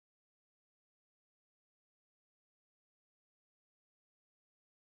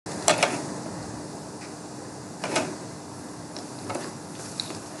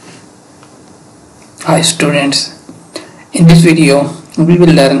Hi students, in this video we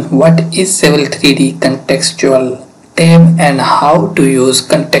will learn what is Civil 3D Contextual tab and how to use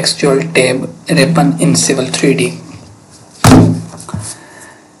Contextual tab ribbon in Civil 3D.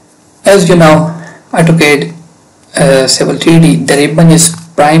 As you know, AutoCAD Civil 3D, the ribbon is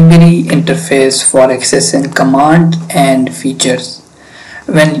primary interface for accessing command and features.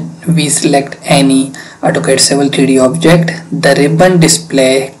 When we select any AutoCAD Civil 3D object, the ribbon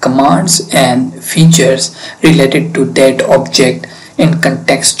displays commands and features related to that object in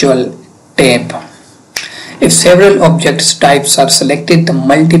Contextual tab. If several object types are selected, the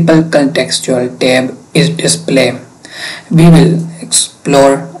multiple Contextual tab is displayed. We will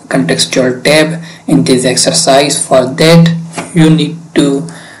explore Contextual tab in this exercise. For that, you need to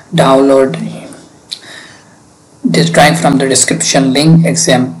download this drawing from the description link,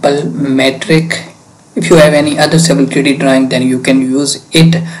 example metric. If you have any other Civil 3D drawing, then you can use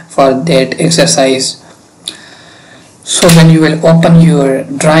it for that exercise. So when you will open your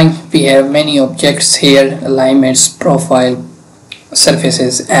drawing, we have many objects here: alignments, profile,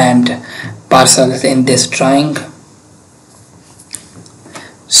 surfaces and parcels in this drawing.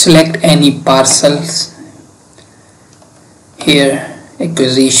 Select any parcels here,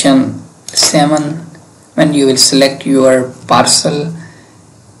 acquisition 7. When you will select your parcel,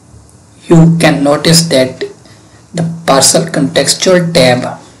 you can notice that the parcel contextual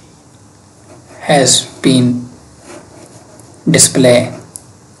tab has been displayed.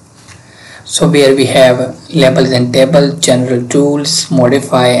 So where we have labels and table, general tools,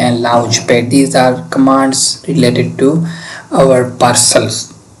 modify and launchpad. These are commands related to our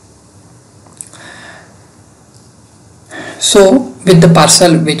parcels. So with the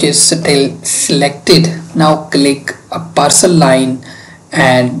parcel which is still selected, now click a parcel line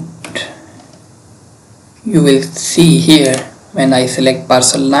and you will see here when I select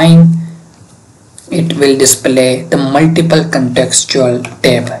parcel line, it will display the multiple contextual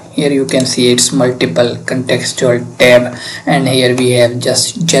tab. Here you can see it's multiple contextual tab, and here we have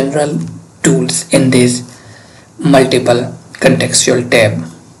just general tools in this multiple contextual tab.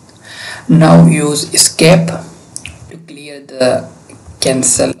 Now use escape to clear the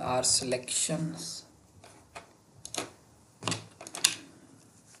cancel our selections.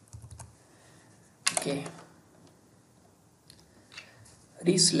 Okay.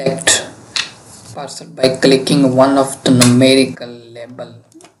 Reselect parcel by clicking one of the numerical label.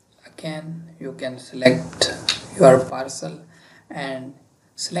 Again, you can select your parcel and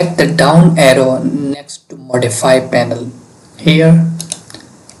select the down arrow next to modify panel here.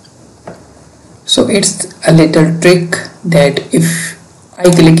 So it's a little trick that if I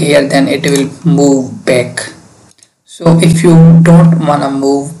click here, then it will move back. So if you don't want to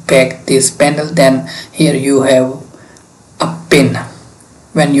move back this panel, then here you have a pin.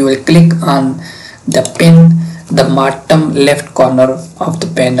 When you will click on the pin, the bottom left corner of the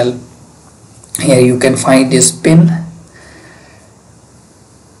panel, here you can find this pin.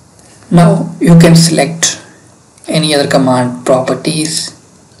 Now you can select any other command, properties,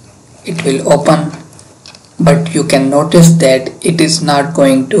 it will open, but you can notice that it is not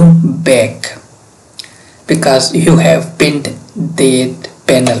going to back because you have pinned that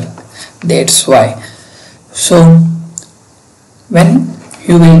panel. That's why. So when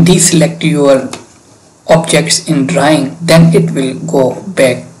you will deselect your objects in drawing, then it will go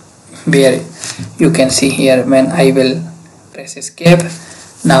back, where you can see here when I will press escape,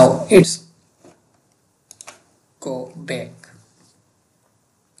 now it's go back.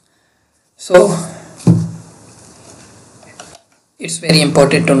 So it's very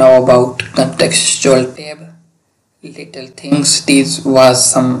important to know about contextual tab. Little things. This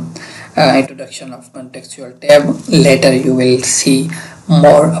was some introduction of contextual tab. Later you will see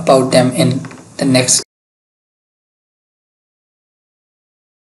more about them in the next